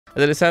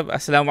Hazrat Sahib,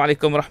 Assalamu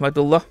alaikum wa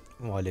rahmatullah.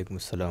 Wa alaikum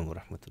assalam wa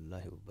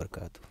rahmatullahi wa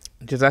barakatuh.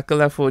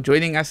 Jazakallah for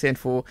joining us and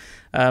for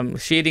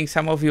sharing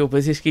some of your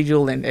busy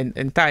schedule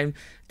and time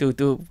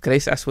to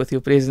grace us with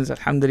your presence.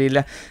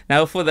 Alhamdulillah.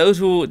 Now, for those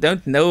who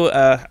don't know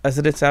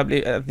Hazrat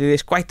Sahib,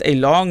 there's quite a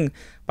long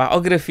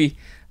biography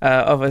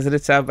of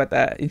Hazrat Sahib, but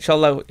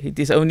inshallah it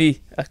is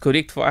only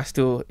correct for us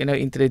to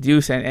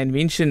introduce and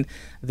mention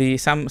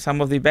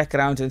some of the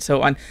backgrounds and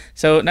so on.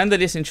 So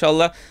nonetheless,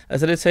 inshallah,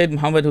 Hazrat Sayyid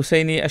Muhammad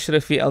Hussaini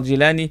Ashrafi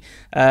al-Jilani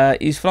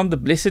is from the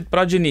blessed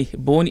progeny,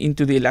 born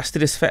into the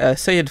illustrious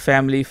Sayyid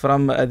family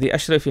from the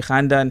Ashrafi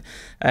Khandan,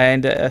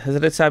 and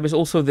Hazrat Sahib is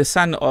also the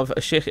son of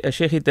Sheikh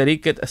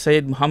Tariqat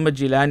Sayyid Muhammad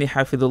Jilani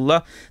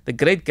Hafidullah, the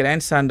great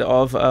grandson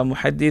of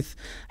Muhaddith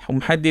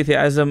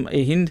Azam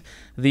Hind,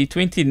 the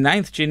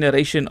 29th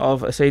generation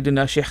of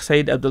Sayyidina Sheikh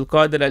Sayyid Abdul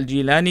Qader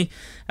Jilani,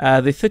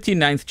 the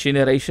 39th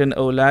generation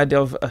awlad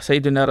of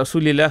Sayyidina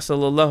Rasulullah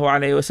sallallahu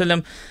alayhi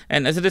wasallam.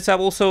 And Hazrat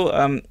Sahib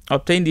also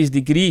obtained his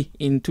degree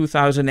in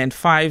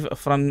 2005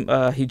 from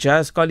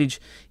Hijaz College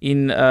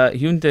in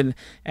Hunton,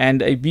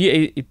 and a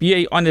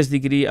BA honors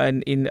degree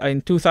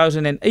in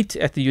 2008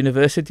 at the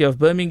University of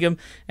Birmingham,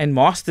 and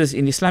masters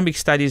in Islamic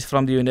studies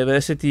from the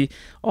University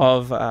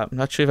of I'm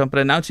not sure if I'm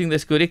pronouncing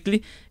this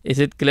correctly. Is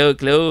it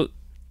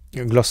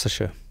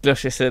Gloucestershire.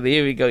 Gloucestershire,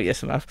 there we go,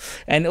 yes ma'am.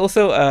 And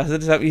also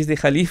Hazrat Sahib is the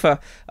Khalifa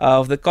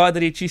of the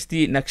Qadri,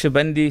 Chisti,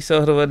 Naqshbandi,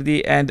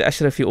 Sohrawardi and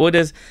Ashrafi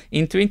orders.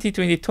 In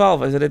 2012,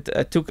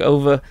 Hazrat took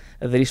over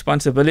the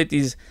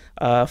responsibilities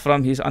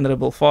from his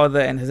honorable father,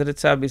 and Hazrat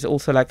Sahib is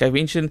also, like I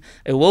mentioned,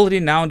 a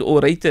world-renowned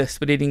orator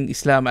spreading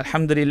Islam,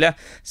 alhamdulillah.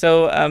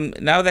 So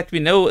now that we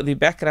know the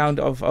background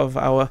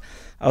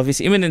of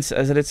His Eminence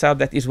Hazrat Sahib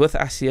that is with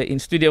us here in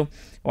studio,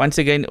 once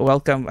again,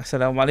 welcome,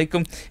 assalamu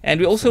alaikum. And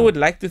we also would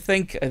like to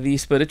thank the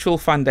Spiritual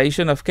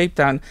Foundation of Cape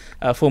Town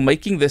for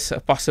making this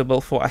possible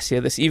for us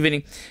here this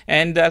evening.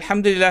 And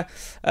alhamdulillah,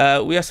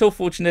 we are so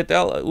fortunate.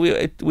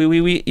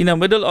 We in the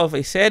middle of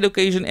a sad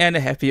occasion and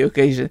a happy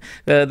occasion.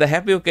 The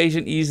happy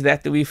occasion is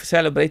that we've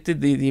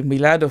celebrated the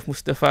Milad of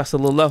Mustafa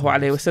sallallahu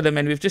alaihi wasallam,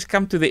 and we've just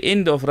come to the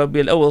end of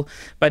Rabiul Awal.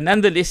 But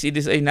nonetheless, it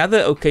is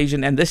another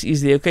occasion, and this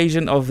is the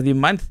occasion of the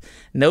month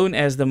known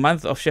as the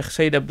month of Sheikh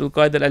Sayyid Abdul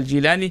Qader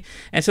Jilani.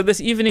 And so this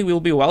evening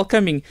we'll be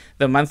welcoming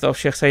the month of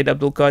Sheikh Sayyid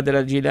Abdul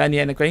Qader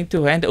Jilani, and I'm going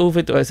to hand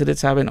over to Hazrat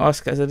Sahib and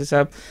ask Hazrat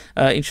Sahib,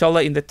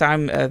 inshallah, in the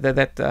time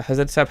that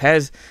Hazrat Sahib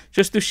has,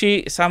 just to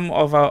share some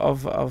of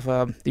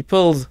the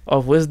pearls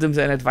of wisdoms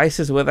and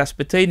advices with us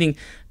pertaining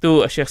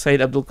to Sheikh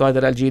Sayyid Abdul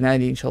Qader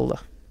Jilani,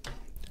 inshallah.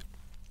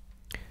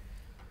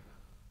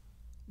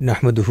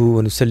 Nahmaduhu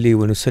wa nusalli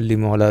wa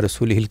nusallimu ala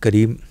rasulihil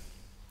kareem.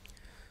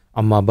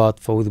 Amma ba'd,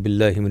 fa'udhu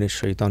billahi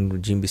minash shaitanir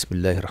rajim.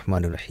 Bismillahir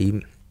rahmanir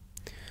rahim.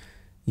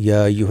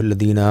 Ya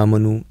ayyuhalladhina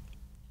amanu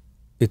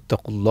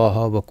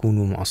ittaqullaha wa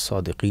kunu ma'as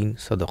sadiqin.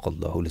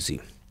 Sadaqallahul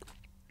azim.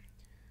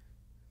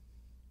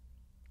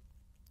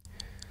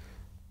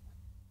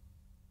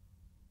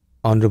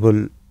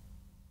 Honorable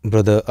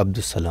Brother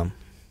Abdul Salam,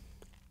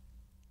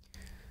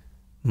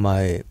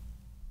 my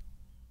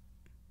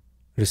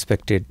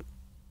respected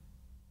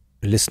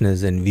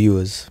listeners and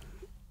viewers,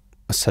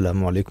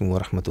 Assalamu alaikum wa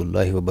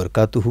rahmatullahi wa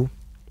barakatuhu.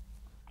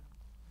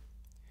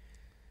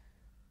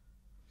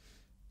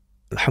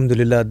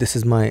 Alhamdulillah, this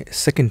is my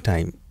second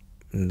time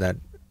that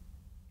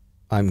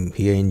I'm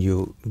here in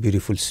your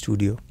beautiful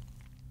studio,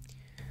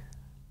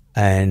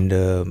 and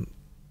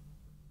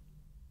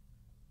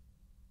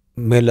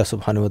may Allah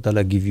subhanahu wa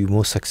ta'ala give you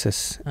more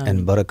success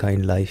and barakah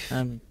in life.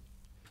 Amen.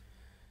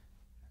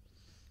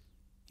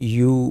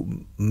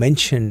 You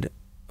mentioned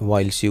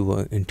whilst you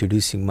were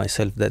introducing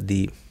myself that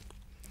the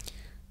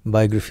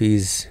biography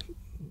is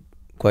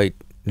quite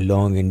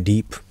long and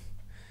deep.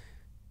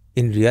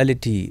 In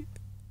reality,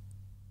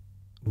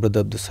 Brother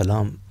Abdul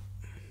Salam,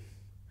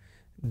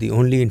 the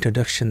only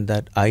introduction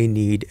that I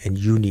need and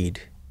you need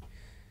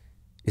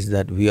is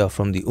that we are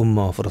from the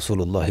Ummah of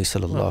Rasulullah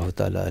sallallahu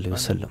ta'ala alayhi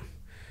wasallam,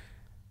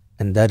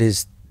 and that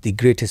is the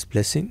greatest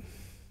blessing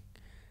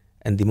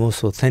and the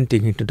most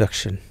authentic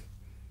introduction,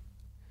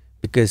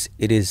 because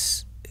it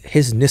is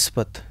his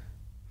nisbat,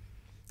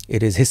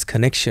 it is his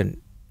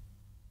connection,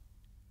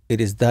 it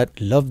is that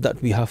love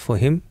that we have for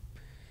him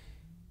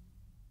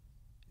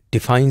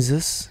defines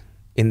us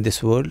in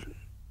this world,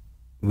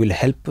 will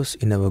help us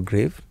in our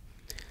grave,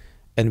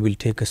 and will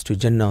take us to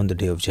Jannah on the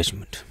Day of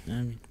Judgment.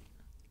 Amen.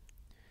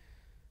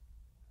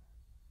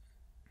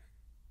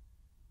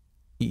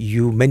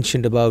 You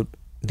mentioned about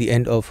the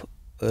end of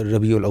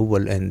Rabiul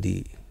Awwal and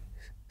the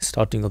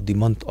starting of the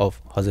month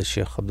of Hazrat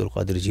Sheikh Abdul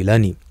Qader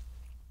Jilani.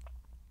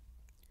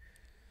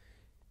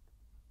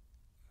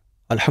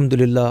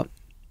 Alhamdulillah,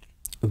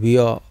 we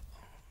are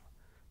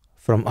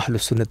from Ahlul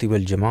Sunnati wal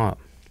Jama'ah.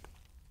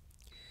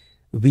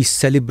 We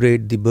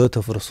celebrate the birth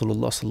of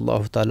Rasulullah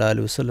sallallahu ta'ala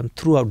alayhi wasallam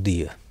throughout the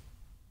year.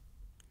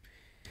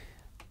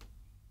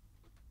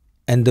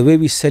 And the way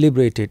we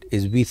celebrate it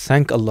is we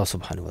thank Allah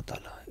subhanahu wa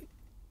ta'ala.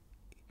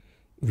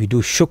 We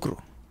do shukr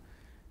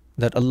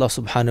that Allah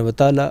subhanahu wa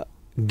ta'ala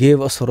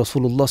gave us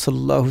Rasulullah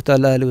sallallahu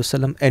ta'ala alayhi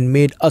wasallam and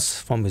made us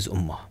from his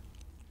ummah.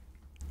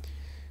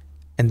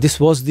 And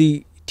this was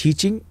the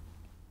teaching,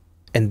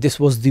 and this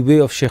was the way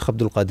of Shaykh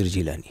Abdul Qader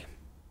Jilani.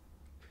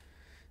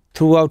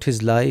 Throughout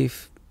his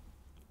life,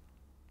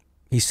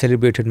 he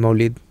celebrated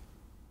Mawlid,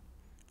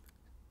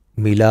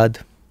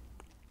 Milad.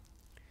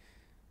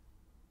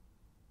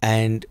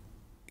 And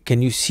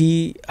can you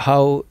see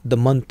how the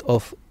month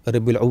of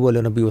Rabiul Awwal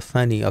and Rabiul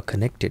Thani are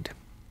connected?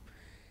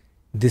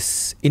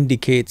 This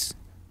indicates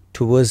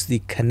towards the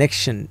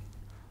connection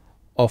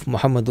of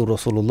Muhammadur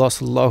Rasulullah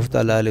sallallahu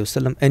alaihi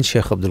wasallam and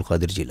Shaykh Abdul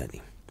Qader Jilani.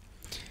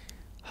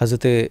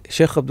 Hazrat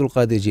Shaykh Abdul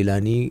Qader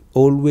Jilani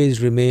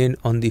always remained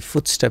on the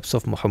footsteps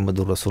of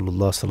Muhammadur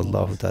Rasulullah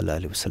sallallahu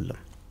alaihi wasallam.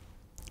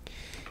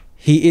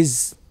 He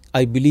is,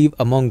 I believe,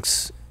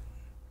 amongst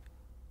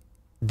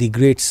the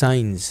great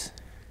signs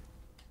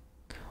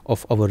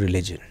of our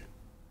religion.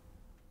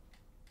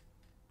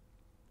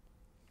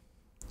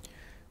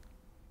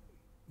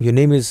 Your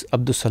name is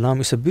Abdul Salam.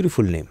 It's a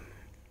beautiful name.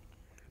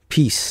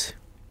 Peace.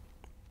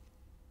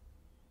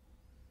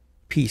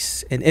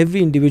 Peace. And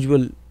every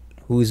individual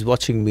who is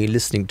watching me,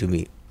 listening to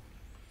me,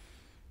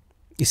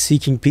 is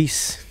seeking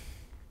peace.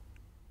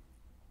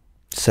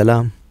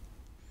 Salam.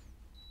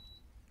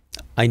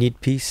 I need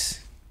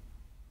peace.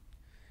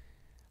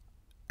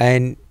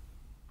 And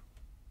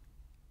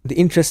the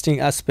interesting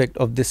aspect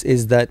of this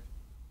is that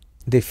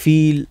they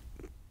feel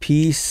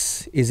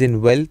peace is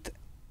in wealth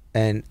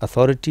and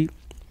authority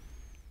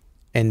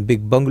and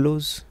big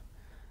bungalows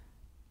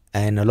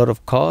and a lot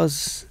of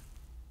cars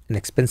and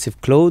expensive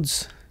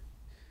clothes.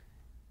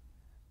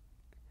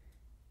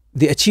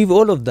 They achieve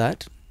all of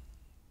that,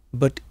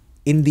 but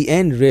in the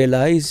end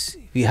realize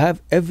we have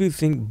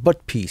everything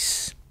but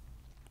peace.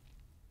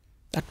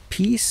 That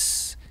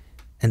peace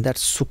and that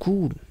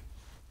sukoon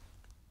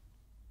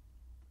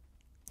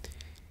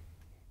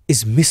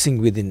is missing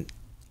within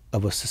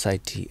our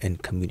society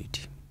and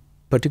community,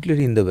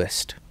 particularly in the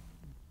West.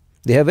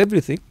 They have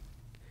everything,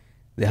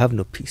 they have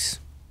no peace.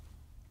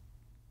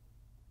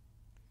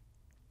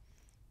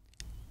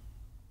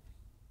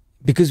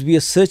 Because we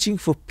are searching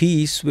for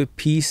peace where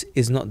peace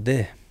is not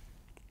there.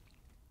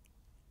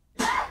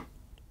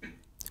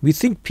 We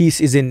think peace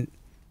is in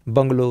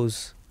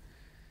bungalows,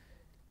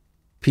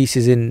 peace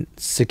is in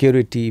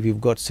security.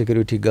 We've got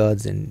security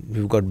guards and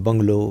we've got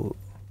bungalow.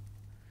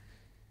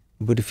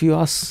 But if you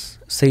ask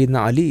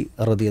Sayyidina Ali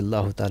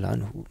radiallahu ta'ala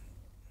anhu,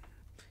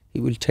 he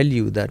will tell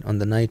you that on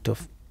the night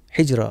of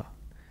Hijrah,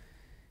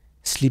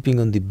 sleeping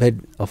on the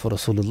bed of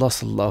Rasulullah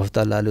sallallahu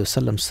ta'ala alayhi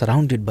wasallam,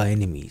 surrounded by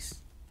enemies,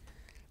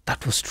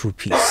 that was true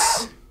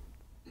peace.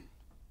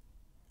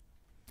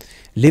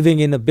 Living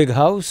in a big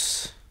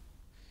house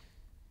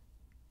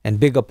and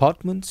big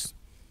apartments,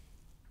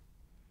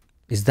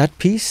 is that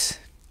peace?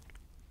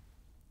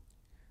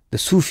 The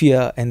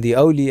Sufia and the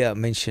Awliya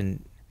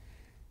mentioned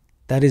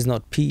that is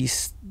not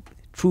peace.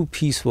 True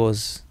peace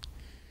was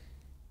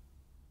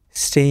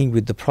staying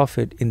with the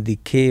Prophet in the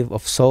cave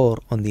of Sawr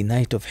on the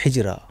night of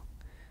Hijrah.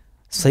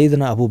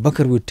 Sayyidina Abu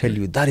Bakr would tell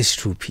you that is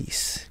true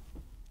peace.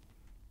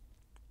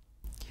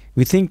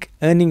 We think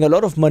earning a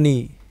lot of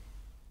money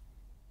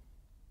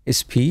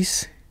is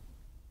peace.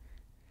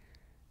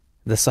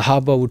 The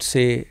Sahaba would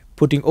say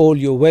putting all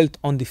your wealth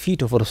on the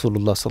feet of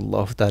Rasulullah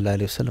sallallahu ta'ala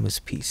alayhi wasallam is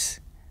peace.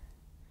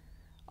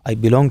 I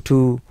belong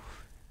to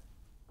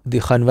the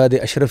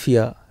Khanwade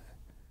Ashrafiya,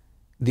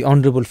 the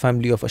honorable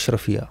family of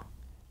Ashrafiya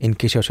in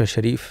Keshasha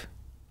Sharif.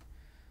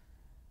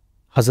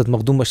 Hazrat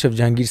Makhdoom Ashraf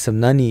Jahangir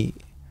Samnani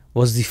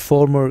was the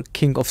former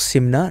king of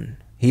Simnan.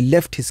 He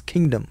left his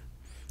kingdom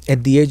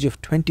at the age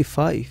of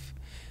 25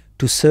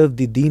 to serve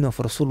the deen of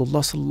Rasulullah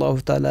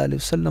sallallahu ta'ala alayhi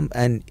wasallam,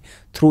 and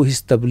through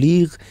his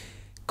tabligh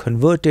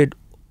converted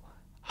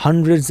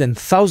hundreds and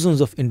thousands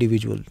of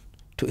individuals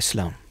to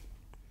Islam.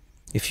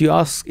 If you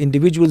ask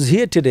individuals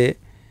here today,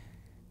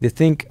 they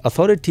think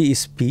authority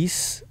is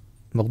peace.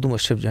 Makhdoom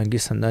Ashraf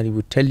Jahangir Samnani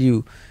would tell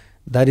you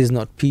that is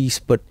not peace,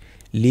 but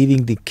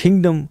leaving the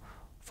kingdom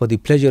for the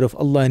pleasure of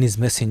Allah and His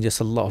Messenger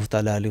sallallahu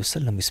ta'ala alayhi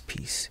wasallam is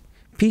peace.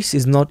 Peace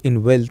is not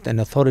in wealth and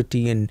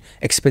authority and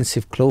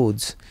expensive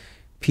clothes.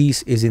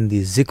 Peace is in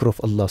the zikr of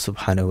Allah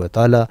subhanahu wa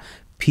ta'ala.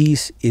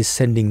 Peace is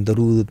sending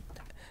darood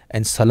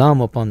and salam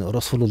upon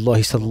Rasulullah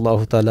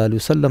sallallahu ta'ala alayhi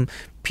wasallam.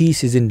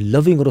 Peace is in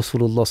loving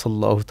Rasulullah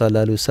sallallahu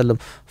ta'ala alayhi wasallam,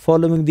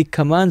 following the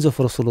commands of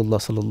Rasulullah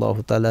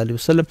sallallahu ta'ala alayhi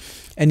wasallam.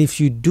 And if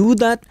you do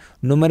that,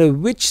 no matter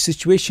which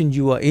situation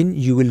you are in,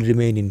 you will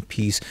remain in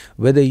peace.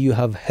 Whether you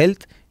have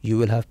health, you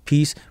will have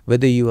peace.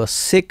 Whether you are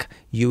sick,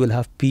 you will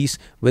have peace.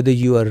 Whether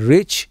you are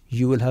rich,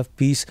 you will have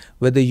peace.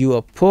 Whether you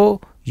are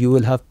poor, you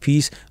will have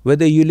peace.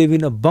 Whether you live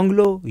in a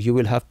bungalow, you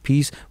will have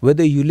peace.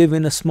 Whether you live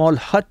in a small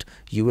hut,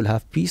 you will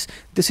have peace.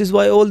 This is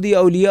why all the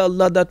awliya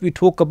Allah that we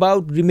talk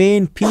about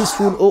remain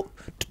peaceful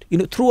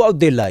throughout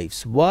their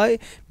lives. Why?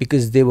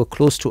 Because they were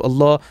close to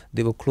Allah,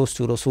 they were close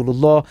to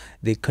Rasulullah,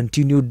 they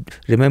continued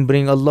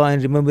remembering Allah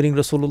and remembering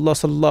Rasulullah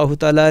sallallahu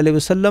ta'ala alayhi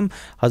wasallam.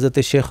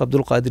 Hazrat Shaykh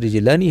Abdul Qader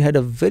Jilani had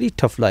a very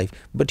tough life,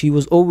 but he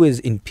was always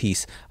in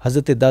peace.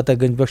 Hazrat Data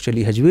Ganj Bakhsh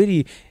Ali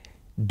Hajweri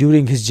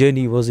during his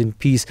journey was in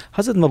peace.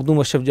 Hazrat Makhdoom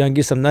Ashraf Jahangir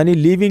Samnani,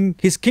 leaving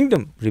his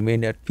kingdom,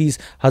 remained at peace.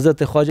 Hazrat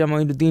Khwaja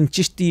Mainuddin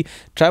Chishti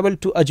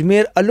traveled to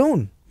Ajmer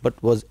alone,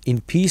 but was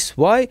in peace.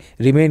 Why?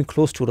 Remain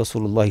close to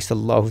Rasulullah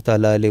sallallahu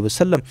ta'ala alayhi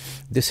wasallam.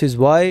 This is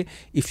why,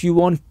 if you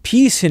want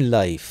peace in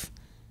life,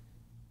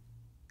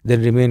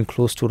 then remain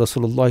close to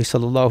Rasulullah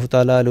sallallahu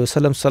ta'ala alayhi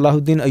wasallam.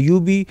 Salahuddin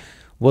Ayyubi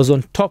was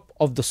on top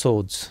of the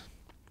swords.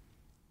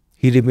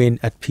 He remained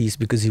at peace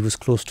because he was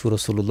close to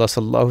Rasulullah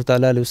sallallahu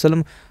ta'ala alayhi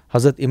wasallam.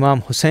 Hazrat Imam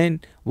Hussain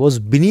was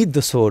beneath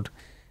the sword,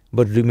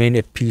 but remained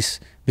at peace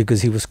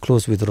because he was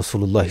close with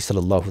Rasulullah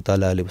sallallahu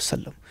ta'ala alayhi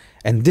wasallam.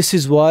 And this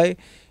is why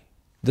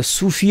the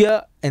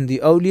Sufiya and the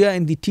Awliya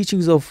and the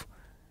teachings of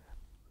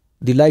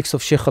the likes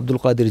of Sheikh Abdul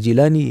Qader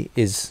Jilani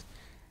is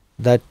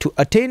that to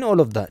attain all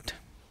of that,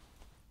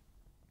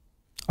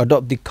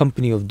 adopt the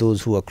company of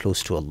those who are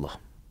close to Allah.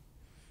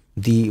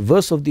 The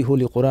verse of the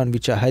Holy Quran,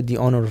 which I had the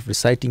honor of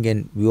reciting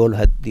and we all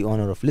had the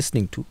honor of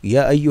listening to,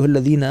 Ya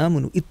ayyuhalladhina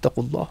amanu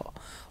ittaqullaha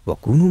wa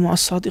kunu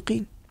ma'as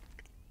sadiqeen.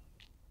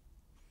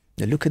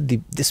 Now look at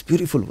this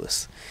beautiful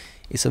verse.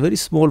 It's a very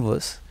small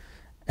verse,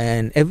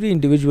 and every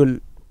individual,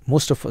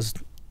 most of us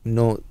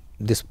know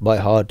this by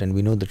heart and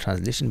we know the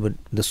translation, but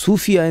the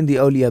Sufiya and the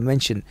Awliya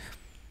mention,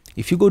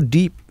 if you go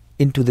deep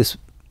into this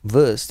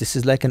verse, this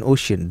is like an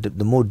ocean.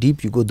 The more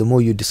deep you go, the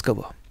more you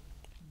discover.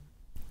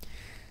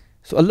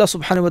 So Allah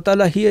subhanahu wa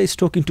ta'ala here is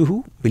talking to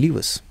who?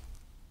 Believers.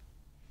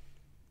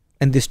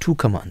 And there's two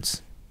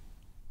commands.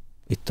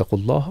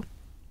 Ittaqullah.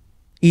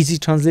 Easy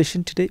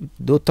translation today,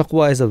 though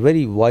taqwa has a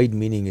very wide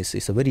meaning,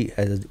 has a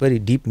very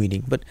deep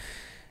meaning, but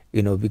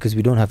because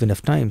we don't have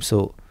enough time,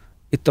 so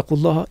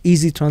Ittaqullah,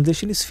 easy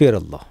translation is fear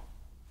Allah.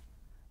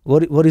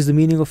 What is the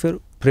meaning of fear?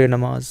 Pray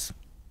namaz,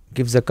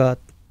 give zakat,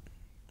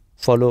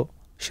 follow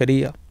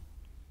Sharia,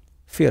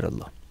 fear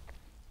Allah.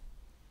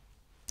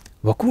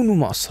 Wakunu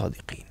ma'as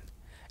sadiqeen,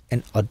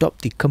 and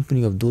adopt the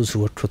company of those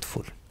who are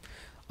truthful.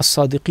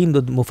 As-sadiqeen,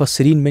 the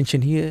Mufassirin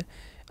mention here,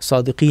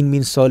 sadiqeen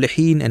means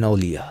salihin and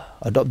awliya.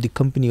 Adopt the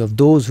company of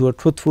those who are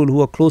truthful,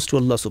 who are close to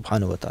Allah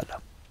subhanahu wa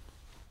ta'ala.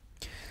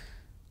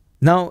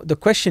 Now the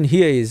question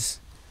here is,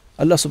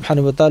 Allah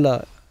subhanahu wa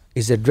ta'ala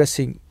is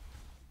addressing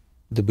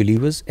the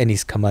believers and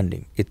He's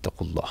commanding,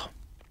 Ittaqullah,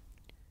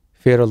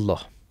 fear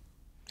Allah.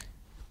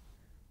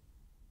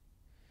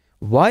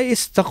 Why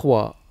is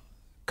taqwa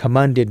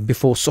commanded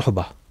before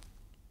suhbah?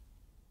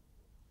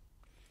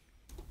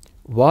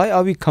 Why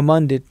are we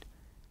commanded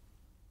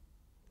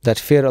that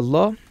fear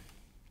Allah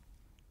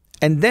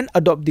and then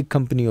adopt the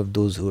company of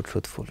those who are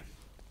truthful?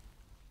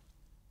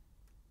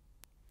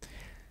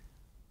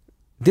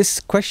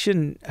 This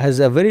question has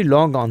a very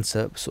long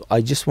answer, so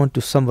I just want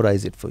to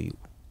summarize it for you,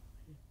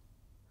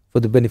 for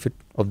the benefit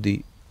of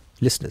the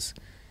listeners.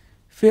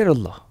 Fear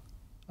Allah,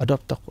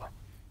 adopt taqwa.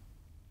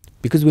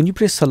 Because when you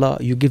pray salah,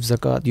 you give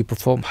zakat, you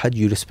perform hajj,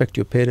 you respect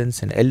your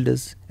parents and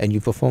elders, and you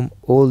perform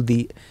all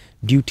the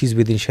duties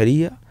within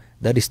sharia,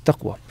 that is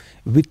taqwa.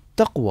 With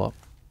taqwa,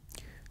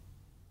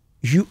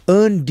 you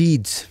earn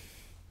deeds.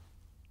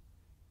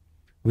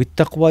 With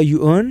taqwa,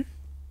 you earn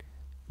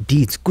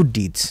deeds, good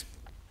deeds.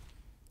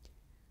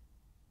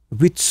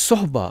 With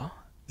sohbah,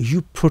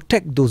 you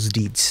protect those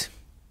deeds.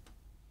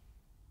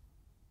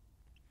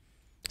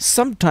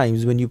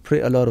 Sometimes when you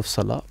pray a lot of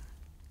salah,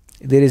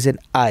 there is an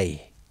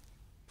I.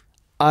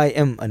 I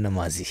am a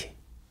namazi.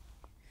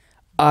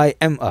 I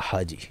am a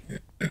haji.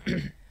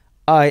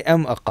 I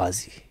am a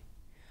qazi.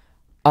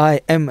 I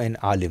am an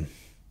alim.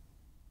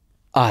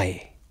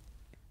 I.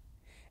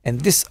 And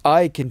this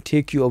I can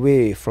take you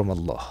away from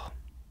Allah.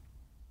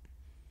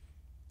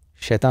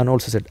 Shaitan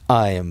also said,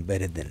 I am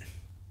better than.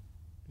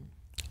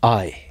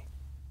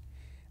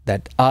 That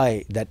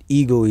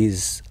ego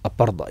is a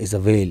parda, is a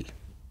veil,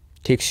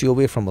 takes you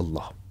away from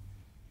Allah.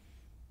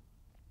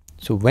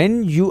 So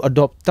when you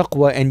adopt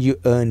taqwa and you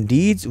earn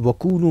deeds,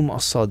 وَكُونُوا مَعَ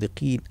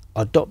الصَّادِقِينَ,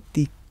 adopt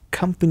the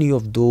company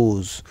of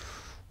those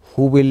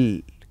who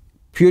will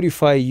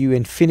purify you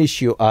and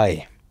finish your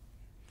eye.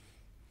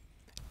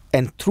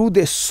 And through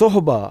their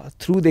sohbah,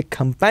 through their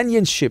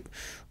companionship,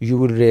 you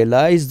will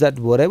realize that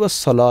whatever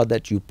salah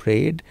that you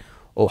prayed,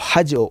 or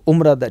hajj or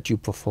umrah that you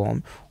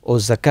perform, or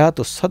zakat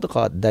or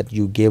sadaqah that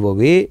you gave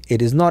away,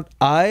 it is not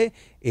I,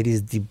 it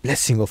is the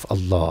blessing of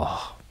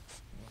Allah.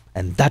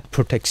 And that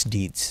protects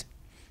deeds.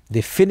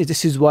 They finish.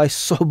 This is why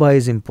sohbah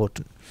is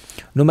important.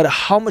 No matter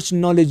how much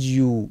knowledge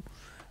you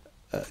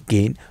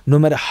gain, no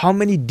matter how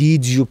many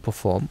deeds you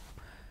perform,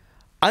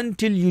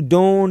 until you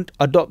don't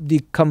adopt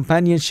the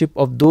companionship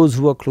of those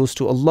who are close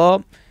to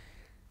Allah,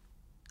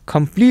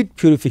 complete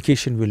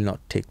purification will not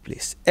take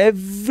place.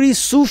 Every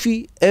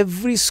Sufi,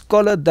 every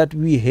scholar that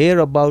we hear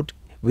about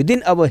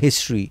within our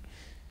history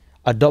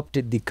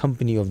adopted the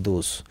company of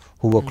those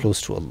who were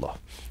close to Allah.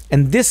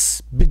 And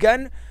this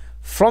began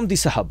from the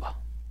Sahaba.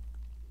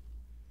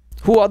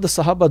 Who are the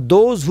Sahaba?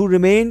 Those who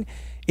remain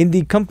in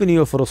the company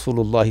of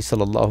Rasulullah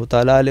sallallahu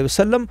ta'ala alayhi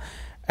wasallam.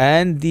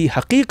 And the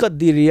haqiqat,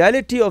 the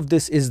reality of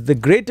this is, the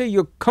greater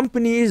your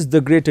company is,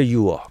 the greater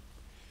you are.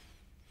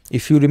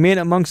 If you remain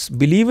amongst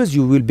believers,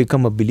 you will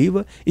become a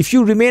believer. If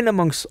you remain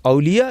amongst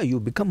awliya, you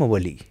become a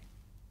wali.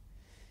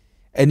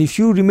 And if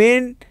you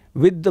remain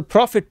with the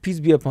Prophet, peace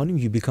be upon him,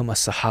 you become a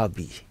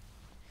Sahabi.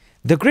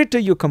 The greater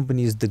your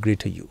company is, the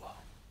greater you are.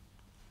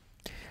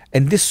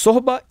 And this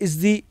sohbah is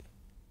the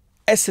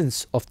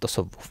essence of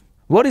tasawwuf.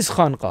 What is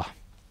khanqah?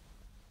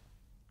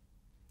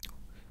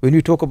 When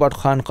we talk about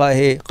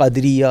khanqah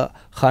Qadriya,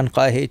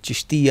 khanqah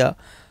Chishtiya,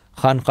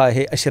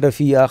 khanqah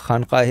Ashrafiya,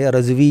 khanqah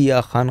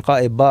Razviya,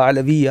 khanqah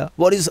Ba'alaviya,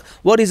 what is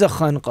a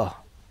khanqah?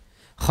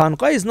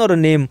 Khanqah is not a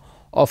name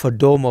of a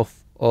dome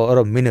or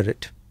a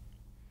minaret.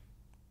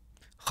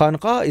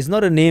 Khanqah is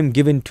not a name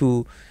given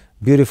to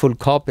beautiful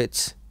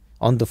carpets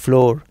on the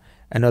floor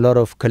and a lot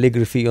of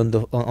calligraphy on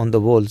the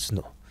walls.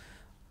 No.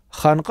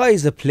 Khanqah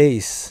is a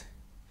place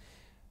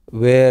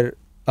where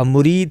a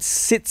murid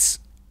sits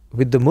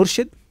with the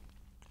murshid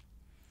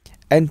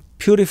and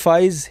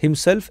purifies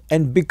himself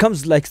and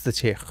becomes like the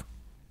sheikh.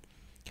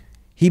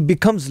 He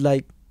becomes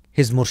like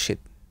his murshid.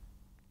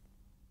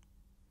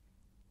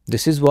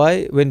 This is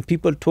why when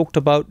people talked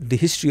about the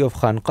history of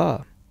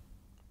Khanqah,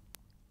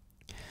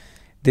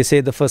 they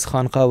say the first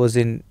Khanqah was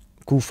in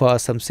Kufa,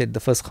 some said the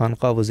first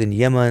Khanqah was in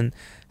Yemen,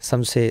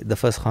 some say the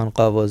first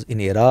Khanqah was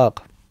in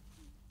Iraq,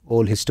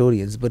 all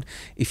historians. But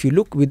if you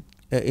look with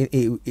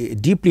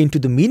deeply into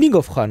the meaning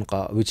of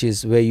Khanqah, which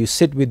is where you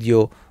sit with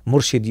your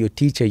murshid, your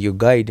teacher, your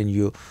guide, and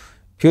you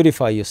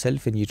purify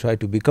yourself and you try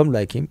to become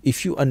like him,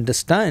 if you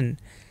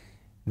understand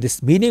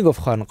this meaning of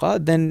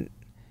Khanqah, then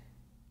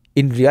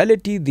in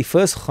reality the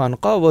first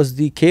Khanqah was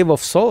the cave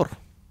of Sawr.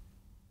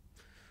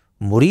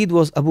 Murid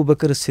was Abu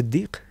Bakr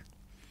as-Siddiq.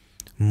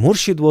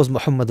 Murshid was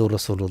Muhammadur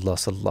Rasulullah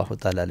sallallahu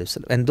ta'ala alayhi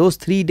wa sallam. And those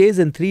 3 days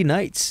and 3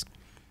 nights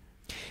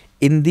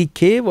in the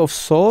cave of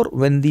Sawr,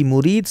 when the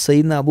Murid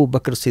Sayyidina Abu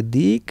Bakr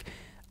Siddiq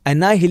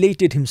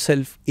annihilated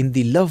himself in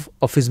the love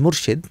of his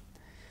Murshid,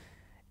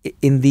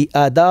 in the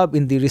adab,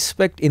 in the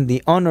respect, in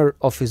the honor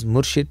of his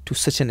Murshid, to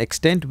such an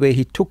extent where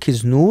he took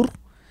his nur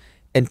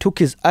and took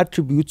his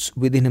attributes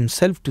within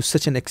himself to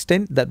such an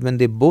extent that when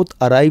they both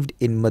arrived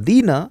in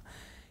Medina,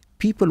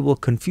 people were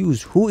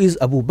confused. Who is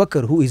Abu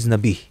Bakr? Who is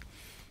Nabi?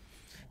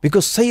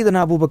 Because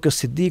Sayyidina Abu Bakr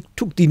Siddiq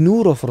took the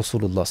nur of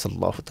Rasulullah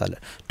sallallahu ta'ala,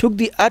 took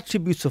the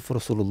attributes of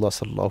Rasulullah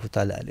sallallahu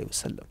ta'ala alayhi wa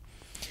sallam.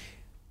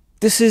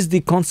 This is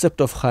the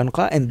concept of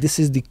Khanqah, and this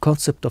is the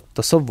concept of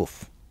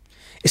tasawwuf.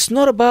 It's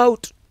not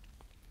about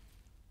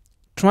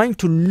trying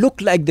to look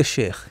like the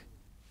Shaykh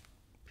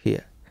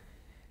here.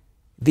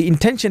 The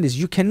intention is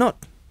you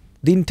cannot.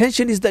 The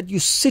intention is that you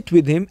sit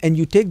with him and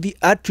you take the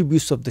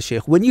attributes of the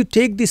Shaykh. When you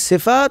take the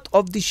sifat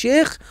of the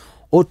Shaykh,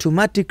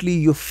 automatically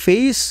your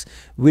face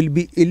will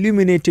be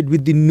illuminated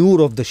with the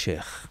nur of the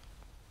Shaykh.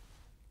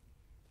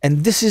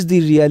 And this is the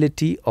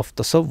reality of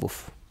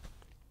tasawwuf.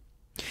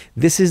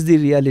 This is the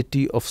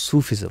reality of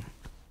Sufism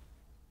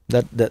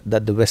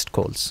that the West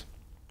calls.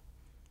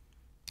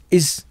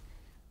 Is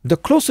the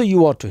closer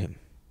you are to him,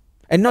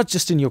 and not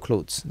just in your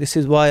clothes. This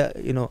is why,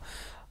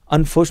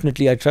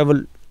 unfortunately I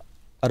travel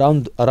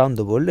around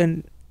the world,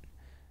 and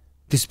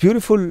this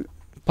beautiful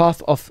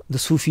path of the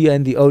Sufiya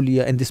and the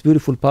Awliya, and this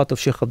beautiful path of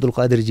Sheikh Abdul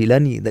Qader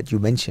Jilani that you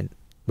mentioned,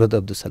 Brother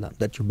Abdul Salam,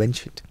 that you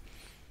mentioned.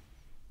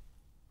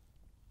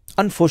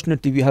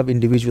 Unfortunately, we have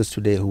individuals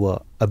today who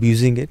are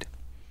abusing it,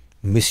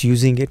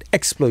 misusing it,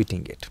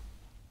 exploiting it.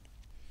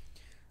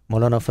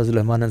 Maulana Fazlur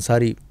Rahman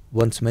Ansari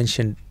once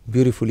mentioned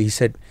beautifully, he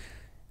said,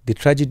 the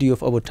tragedy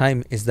of our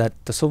time is that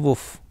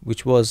tasawwuf,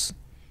 which was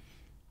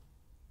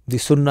the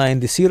sunnah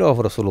and the seerah of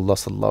Rasulullah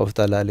sallallahu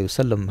ta'ala alayhi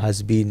wa sallam,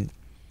 has been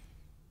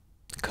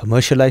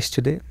commercialized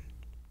today,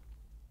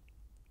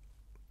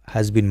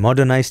 has been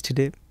modernized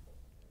today,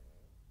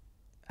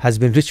 has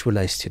been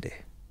ritualized today.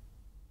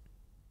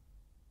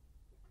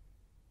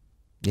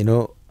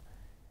 No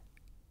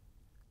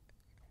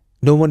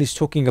one is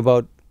talking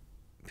about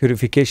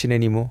purification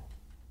anymore.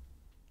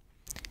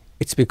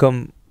 It's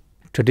become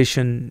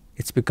tradition,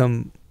 it's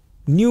become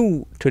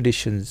new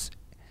traditions,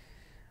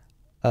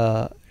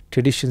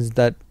 traditions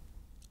that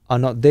are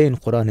not there in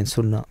Quran and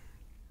Sunnah.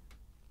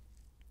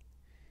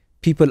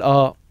 People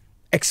are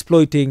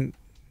exploiting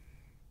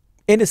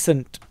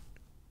innocent,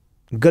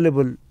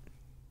 gullible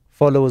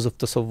followers of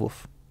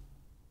tasawwuf.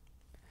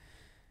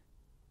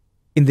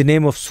 In the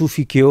name of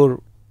Sufi cure,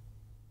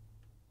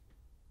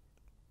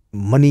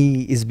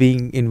 money is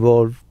being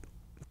involved,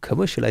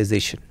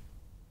 commercialization.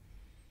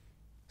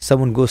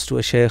 Someone goes to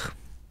a sheikh,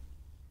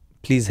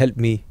 please help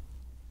me.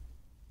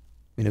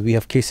 We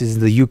have cases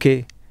in the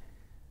UK,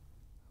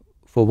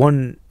 for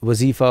one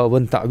wazifa,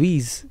 one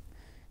ta'weez,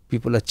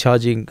 people are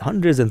charging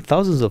hundreds and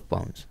thousands of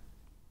pounds.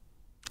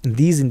 And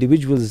these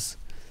individuals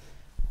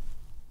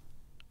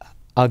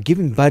are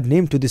giving bad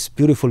name to this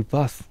beautiful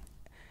path.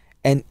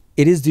 And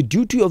it is the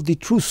duty of the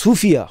true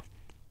Sufiya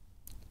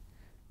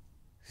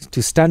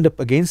to stand up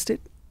against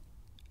it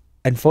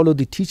and follow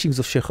the teachings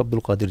of Sheikh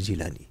Abdul Qader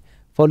Jilani,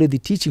 follow the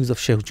teachings of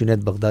Sheikh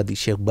Junaid Baghdadi,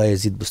 Sheikh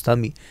Bayezid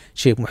Bustami,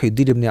 Sheikh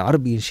Muhyiddin ibn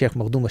Arabi, and Sheikh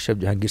Makhdoom Ashab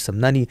Jahangir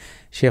Samnani,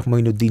 Sheikh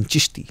Moinuddin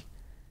Chishti.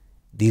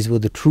 These were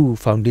the true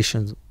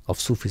foundations of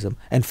Sufism,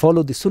 and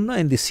follow the Sunnah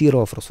and the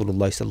Seerah of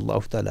Rasulullah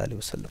sallallahu ta'ala alayhi wa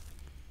sallam.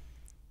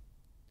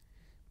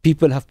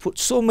 People have put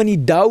so many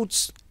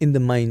doubts in the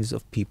minds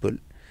of people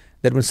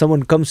that when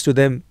someone comes to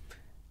them,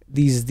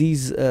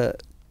 these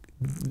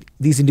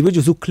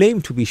individuals who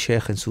claim to be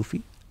Shaykh and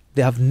Sufi,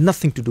 they have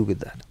nothing to do with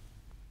that.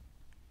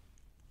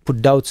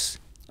 Put doubts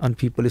on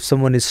people. If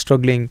someone is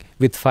struggling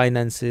with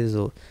finances,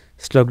 or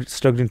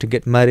struggling to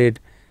get married,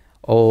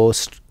 or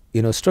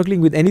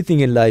struggling with anything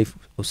in life,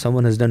 or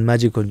someone has done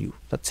magic on you,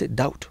 that's it,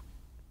 doubt.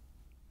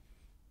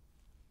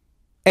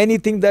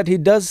 Anything that he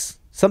does,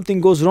 something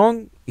goes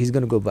wrong, he's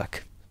going to go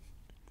back.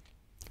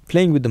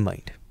 Playing with the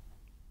mind.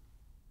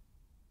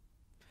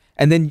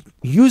 And then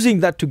using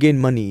that to gain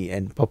money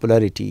and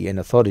popularity and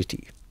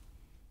authority.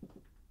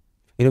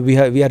 We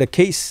had a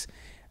case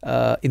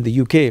in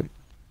the UK,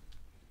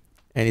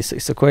 and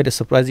it's quite a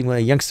surprising one. A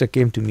youngster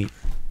came to me,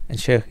 and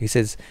he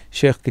says,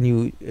 Sheikh, can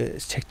you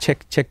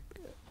check,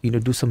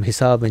 do some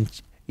hisab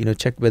and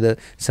check whether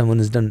someone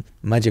has done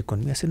magic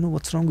on me. I said, no,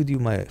 what's wrong with you,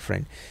 my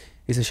friend?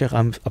 He said, Sheikh,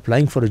 I'm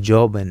applying for a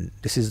job, and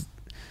this is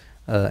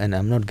and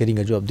I'm not getting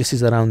a job. This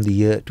is around the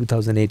year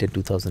 2008 and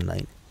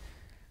 2009.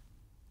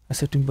 I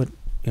said to him, but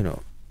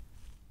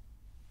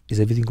is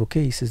everything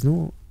okay? He says,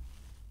 no,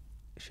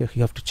 Sheikh,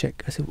 you have to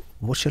check. I said,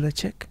 what shall I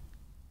check?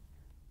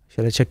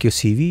 Shall I check your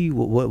CV?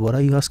 What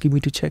are you asking me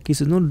to check? He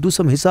says, no, do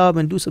some hisab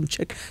and do some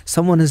check.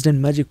 Someone has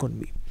done magic on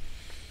me.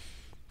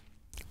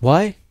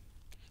 Why?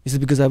 He says,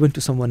 because I went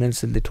to someone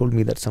else and they told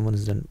me that someone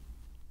has done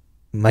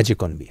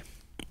magic on me.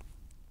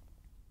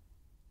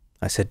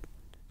 I said,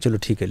 chalo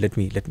theek hai, let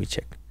me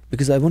check.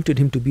 Because I wanted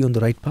him to be on the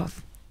right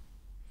path.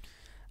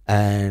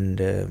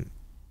 And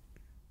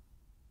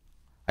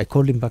I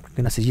called him back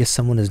and I said, yes,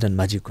 someone has done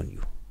magic on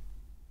you.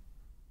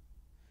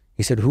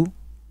 He said, who?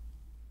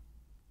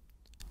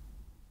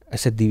 I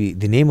said, the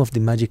name of the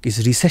magic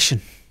is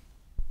recession.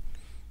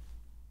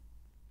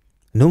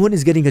 No one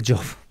is getting a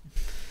job.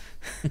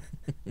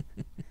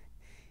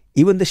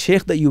 Even the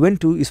sheikh that you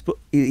went to,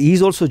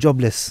 he's also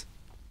jobless.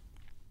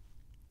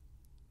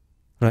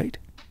 Right?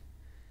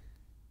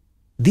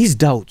 These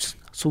doubts.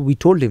 So we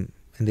told him,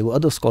 and there were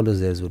other scholars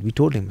there as well. We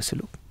told him, I said,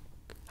 look,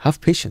 have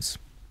patience.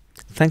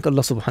 Thank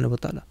Allah subhanahu wa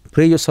ta'ala.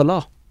 Pray your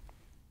salah.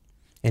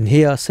 And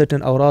here are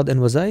certain awrad and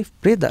wazaif.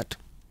 Pray that.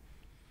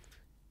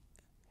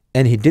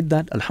 And he did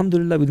that.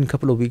 Alhamdulillah, within a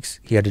couple of weeks,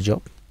 he had a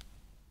job.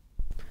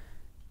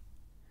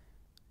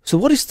 So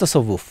what is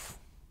tasawwuf?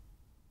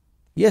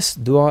 Yes,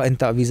 dua and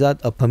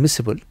ta'wizat are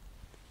permissible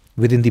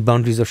within the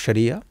boundaries of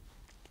Sharia.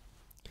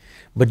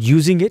 But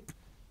using it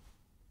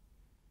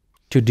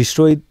to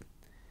destroy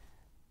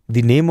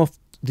the name of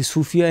the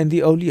Sufiya and the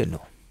awliya,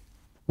 no.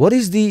 What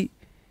is the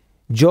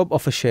job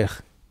of a sheikh?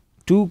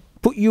 To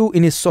put you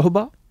in his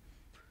sohbah,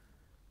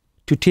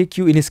 to take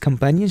you in his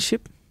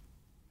companionship,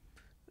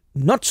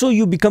 not so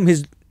you become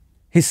his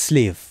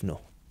slave, no.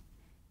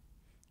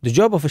 The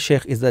job of a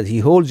sheikh is that he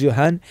holds your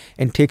hand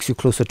and takes you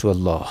closer to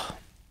Allah.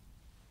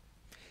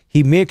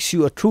 He makes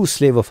you a true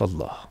slave of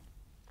Allah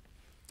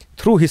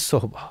through his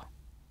sohbah.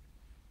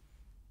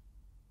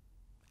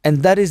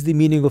 And that is the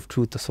meaning of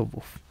true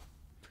tasawwuf.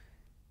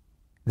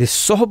 This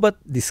sohbat,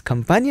 this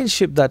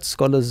companionship that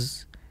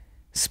scholars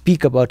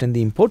speak about, and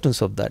the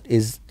importance of that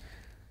is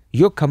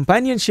your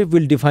companionship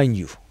will define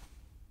you.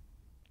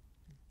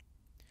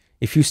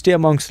 If you stay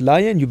amongst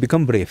lions, you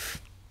become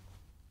brave.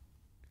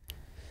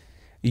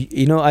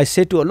 I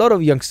say to a lot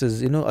of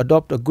youngsters,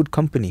 adopt a good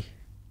company.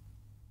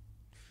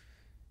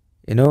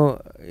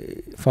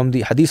 From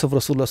the hadith of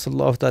Rasulullah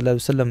sallallahu alaihi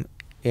wasallam,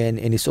 and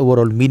in its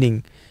overall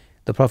meaning,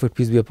 the Prophet,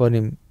 peace be upon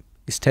him,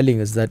 is telling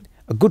us that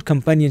a good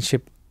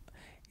companionship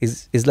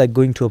is like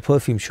going to a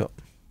perfume shop.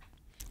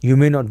 You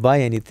may not buy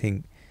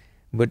anything,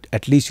 but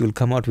at least you'll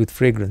come out with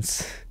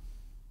fragrance.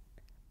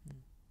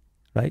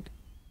 Right?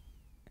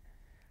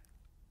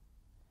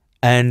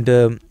 And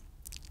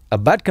a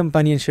bad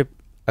companionship,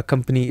 a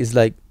company, is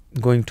like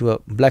going to a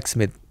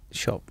blacksmith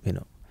shop.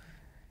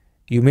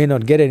 You may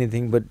not get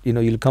anything, but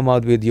you'll come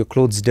out with your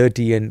clothes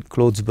dirty and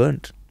clothes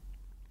burnt.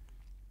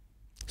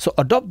 So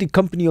adopt the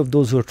company of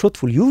those who are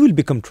truthful, you will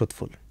become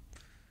truthful.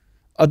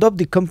 Adopt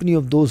the company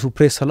of those who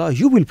pray salah,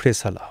 you will pray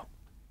salah.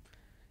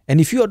 And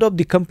if you adopt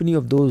the company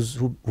of those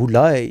who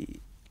lie,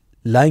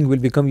 lying will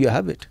become your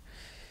habit.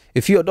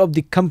 If you adopt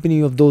the company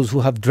of those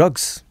who have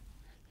drugs,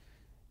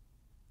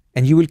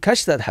 and you will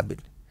catch that habit.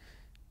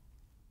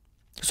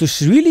 So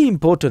it's really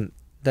important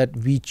that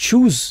we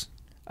choose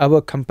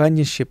our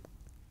companionship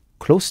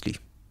closely,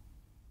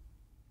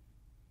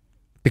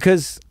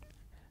 because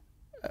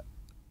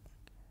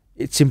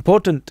it's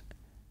important,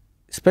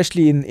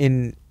 especially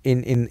in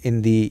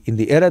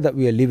the era that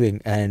we are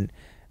living, and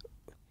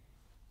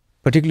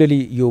particularly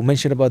you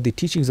mentioned about the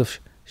teachings of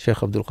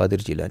Sheikh Abdul Qader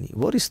Jilani.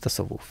 What is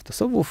tasawwuf?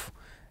 Tasawwuf,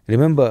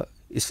 remember,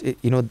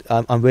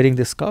 I'm wearing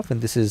this scarf, and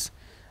this is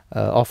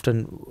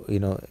often,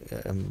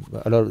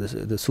 a lot of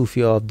the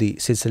Sufiya of the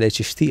Silsila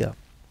Chishtiya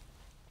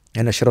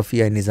and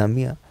Ashrafiya and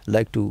Nizamiya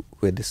like to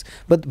wear this.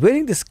 But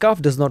wearing this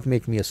scarf does not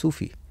make me a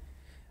Sufi.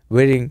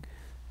 Wearing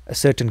a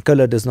certain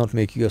color does not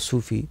make you a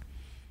Sufi.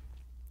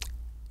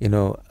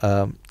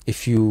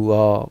 If you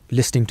are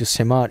listening to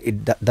Semar,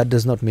 that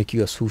does not make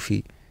you a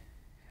Sufi.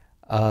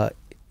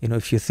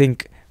 If you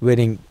think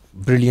wearing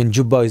brilliant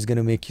jubba is going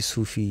to make you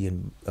Sufi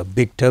and a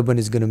big turban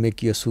is going to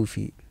make you a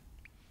Sufi.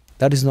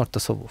 That is not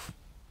tasawwuf.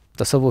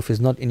 Tasawwuf is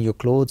not in your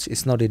clothes,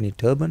 it's not in your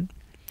turban,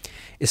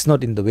 it's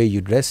not in the way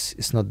you dress,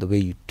 it's not the way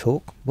you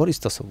talk. What is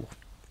tasawwuf?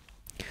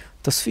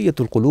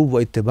 Tasfiyatul qulub wa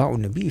ittiba'u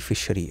nabi fi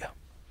sharia.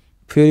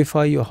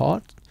 Purify your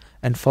heart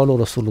and follow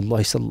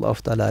Rasulullah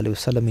sallallahu alayhi wa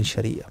sallam in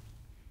sharia.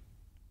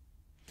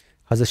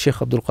 Hazrat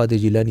Shaykh Abdul Qader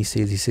Jilani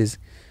says, he says,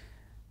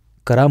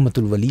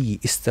 Karamatul wali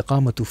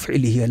istiqamatu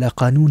fi'lihi ala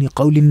qanuni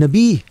qawli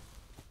nabi.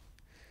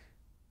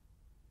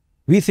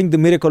 We think the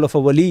miracle of a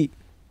wali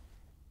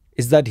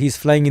is that he's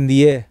flying in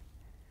the air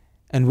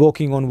and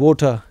walking on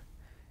water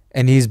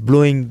and he's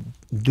blowing,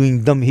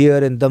 doing dam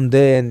here and dam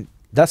there, and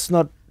that's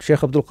not,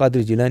 Shaykh Abdul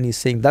Qader Jilani is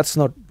saying that's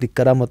not the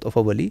karamat of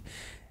a wali.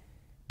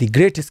 The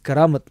greatest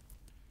karamat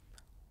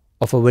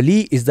of a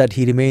wali is that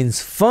he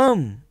remains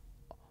firm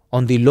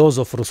on the laws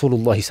of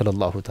Rasulullah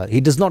sallallahu ta'ala. He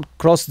does not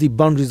cross the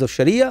boundaries of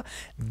Sharia.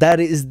 That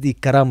is the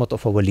karamat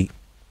of a wali.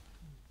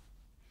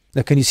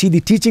 Now can you see the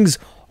teachings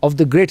of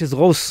the greatest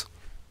Ghaus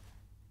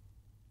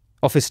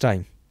of his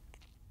time?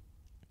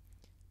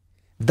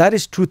 That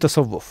is true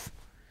tasawwuf.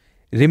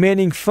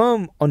 Remaining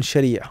firm on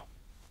Sharia.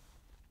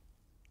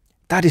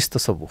 That is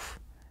tasawwuf.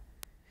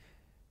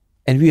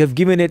 And we have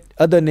given it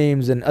other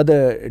names and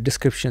other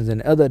descriptions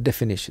and other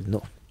definitions.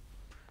 No.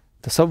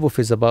 Tasawwuf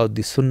is about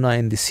the sunnah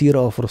and the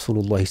seerah of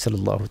Rasulullah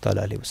sallallahu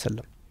ta'ala alayhi wa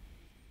sallam.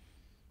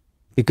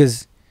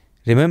 Because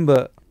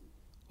remember,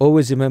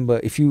 always remember,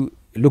 if you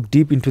look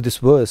deep into this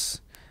verse,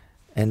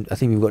 and I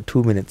think we've got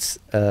 2 minutes,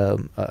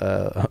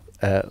 Brother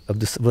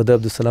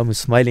Abdul Salam is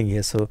smiling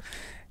here, so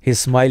his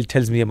smile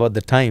tells me about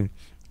the time.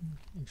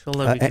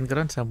 Inshallah, we can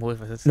grant some more.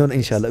 No,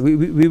 inshallah, we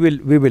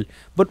will.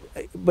 But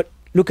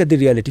look at the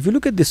reality. If you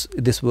look at this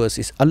verse,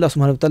 is Allah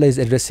subhanahu wa ta'ala is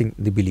addressing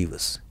the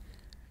believers.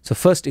 So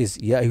first is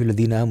Ya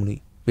ayyuhalladhina amanu,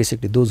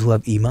 basically those who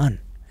have iman.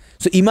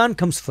 So iman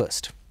comes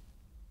first.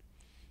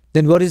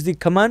 Then what is the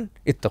command?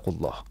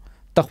 Ittaqullah.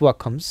 Taqwa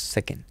comes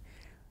second.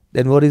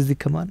 Then what is the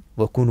command?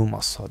 Wa kunu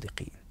ma'as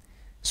sadiqeen.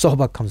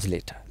 Sohbah comes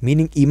later.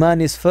 Meaning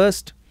iman is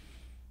first,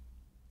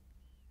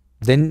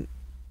 then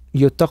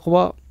your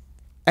taqwa,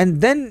 and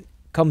then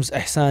comes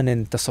ihsan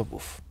and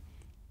tasawwuf.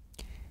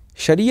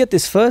 Shariat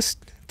is first,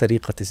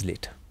 tariqat is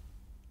later.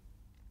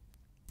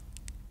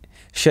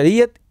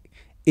 Shariat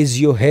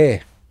is your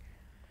hair.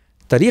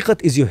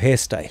 Tariqat is your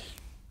hairstyle.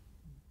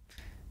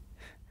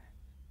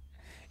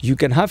 You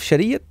can have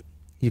Shariat,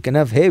 you can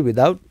have hair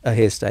without a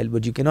hairstyle,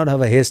 but you cannot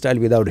have a hairstyle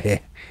without hair.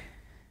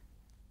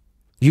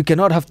 You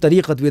cannot have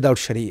Tariqat without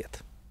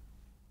Shariat.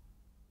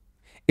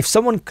 If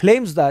someone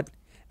claims that,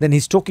 then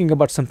he's talking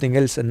about something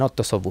else and not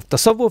Tasawwuf.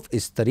 Tasawwuf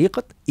is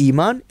Tariqat,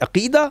 Iman,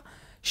 Aqidah,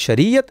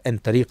 Shariat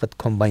and Tariqat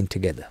combined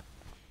together.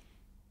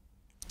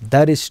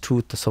 That is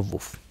true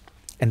Tasawwuf.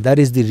 And that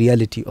is the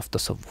reality of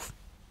Tasawwuf.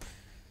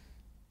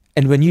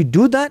 And when you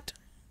do that,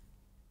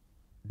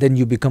 then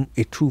you become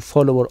a true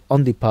follower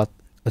on the path,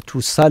 a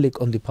true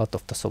salik on the path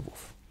of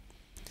tasawwuf.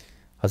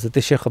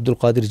 Hazrat Shaykh Abdul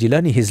Qader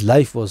Jilani, his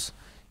life was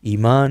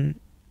Iman,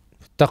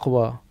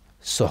 Taqwa,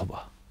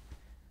 Sohbah.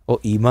 Or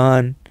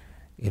Iman,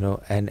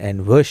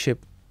 and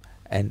worship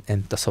and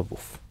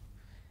tasawwuf.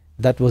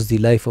 That was the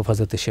life of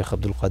Hazrat Shaykh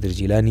Abdul Qader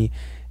Jilani.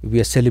 We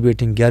are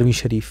celebrating Gyarvi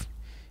Sharif,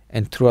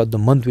 and throughout the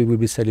month we will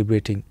be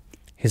celebrating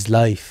his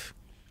life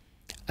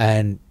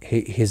and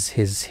his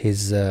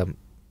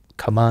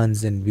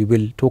commands, and we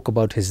will talk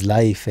about his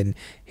life and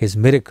his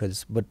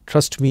miracles. But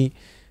trust me,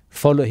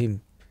 follow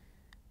him,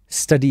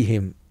 study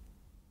him.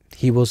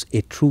 He was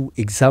a true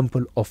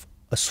example of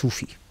a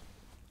Sufi,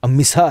 a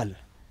misal,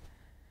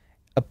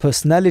 a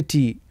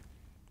personality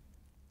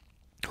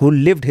who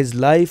lived his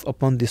life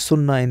upon the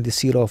sunnah and the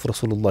seerah of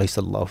Rasulullah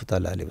sallallahu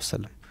ta'ala alayhi wa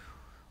sallam.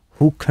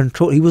 Who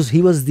controlled,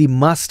 he was the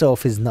master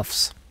of his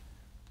nafs.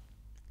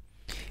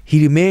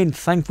 He remained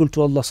thankful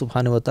to Allah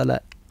subhanahu wa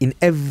ta'ala in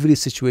every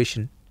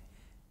situation.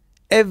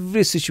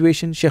 Every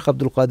situation, Shaykh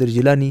Abdul Qader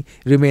Jilani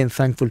remained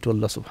thankful to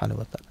Allah subhanahu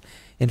wa ta'ala.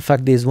 In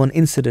fact, there is one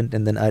incident,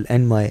 and then I'll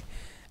end my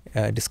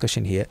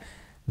discussion here,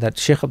 that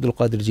Shaykh Abdul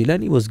Qader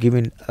Jilani was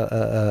given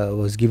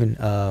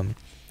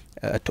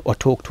a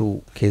talk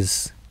to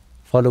his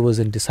followers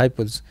and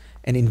disciples.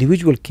 An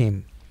individual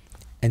came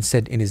and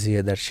said in his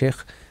ear that, Shaykh,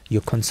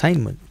 your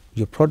consignment,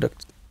 your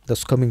product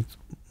that's coming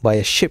by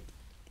a ship,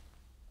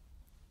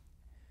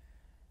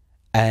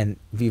 and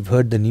we've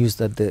heard the news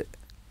that the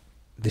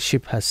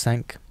ship has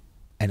sank,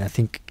 and I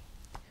think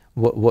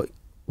what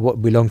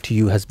belonged to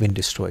you has been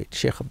destroyed.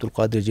 Shaykh Abdul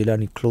Qader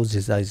Jilani closed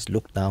his eyes,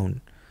 looked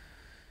down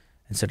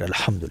and said,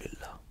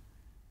 Alhamdulillah.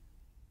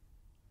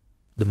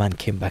 The man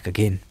came back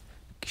again.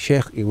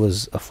 Shaykh, it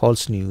was a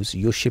false news.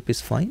 Your ship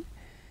is fine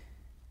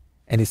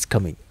and it's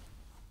coming.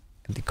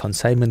 And the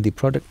consignment, the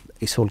product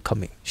is all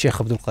coming.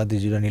 Shaykh Abdul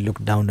Qader Jilani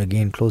looked down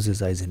again, closed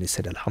his eyes, and he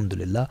said,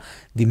 Alhamdulillah.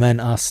 The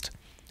man asked,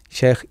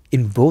 Shaykh,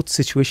 in both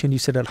situations you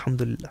said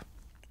Alhamdulillah.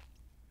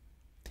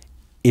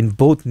 In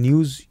both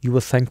news you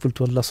were thankful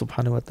to Allah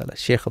subhanahu wa ta'ala.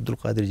 Shaykh Abdul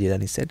Qader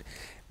Jilani said,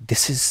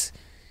 this is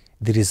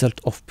the result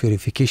of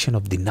purification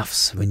of the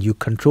nafs. When you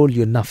control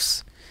your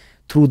nafs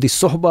through the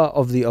suhbah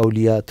of the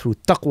awliya, through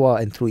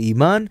taqwa and through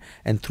iman,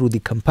 and through the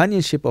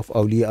companionship of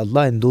awliya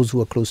Allah and those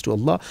who are close to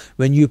Allah.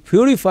 When you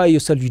purify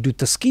yourself, you do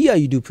tazkiyah,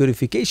 you do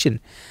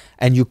purification,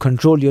 and you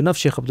control your nafs.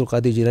 Shaykh Abdul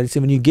Qader Jilani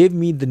said, when you gave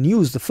me the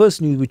news, the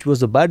first news, which was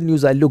the bad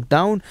news, I looked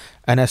down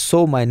and I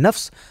saw my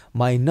nafs.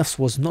 My nafs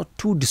was not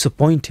too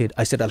disappointed.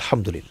 I said,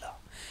 Alhamdulillah.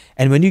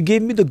 And when you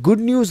gave me the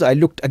good news, I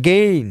looked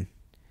again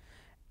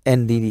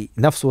and the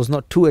nafs was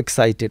not too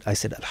excited. I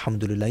said,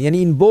 Alhamdulillah. Yani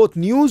in both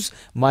news,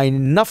 my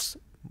nafs,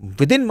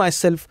 within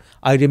myself,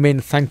 I remain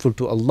thankful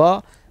to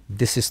Allah.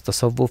 This is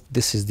tasawwuf,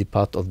 this is the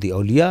path of the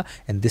awliya,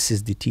 and this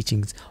is the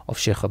teachings of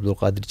Shaykh Abdul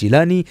Qader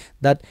Jilani,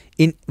 that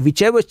in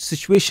whichever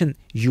situation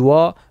you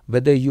are,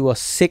 whether you are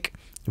sick,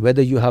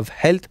 whether you have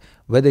health,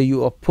 whether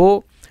you are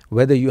poor,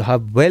 whether you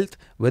have wealth,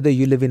 whether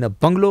you live in a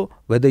bungalow,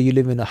 whether you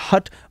live in a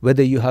hut,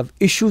 whether you have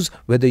issues,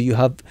 whether you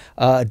have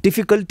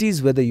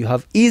difficulties, whether you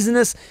have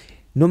easiness,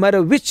 no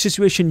matter which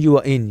situation you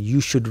are in,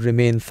 you should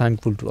remain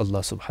thankful to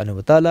Allah subhanahu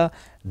wa ta'ala.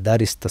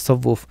 That is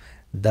tasawwuf,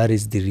 that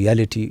is the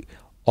reality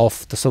of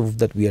tasawwuf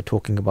that we are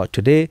talking about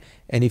today.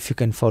 And if you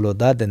can follow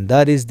that, then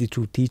that is the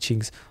true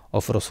teachings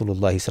of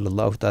Rasulullah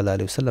sallallahu ta'ala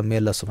alayhi wa sallam. May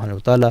Allah subhanahu wa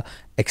ta'ala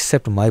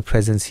accept my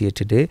presence here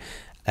today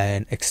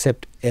and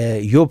accept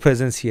your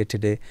presence here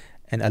today,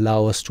 and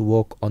allow us to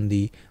walk on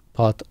the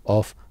path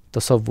of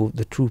tasawwuf,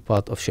 the true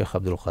path of Shaykh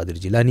Abdul Qader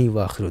Jilani.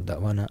 Wa akhiru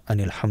da'wana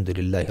anil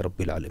hamdulillahi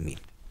rabbil alameen.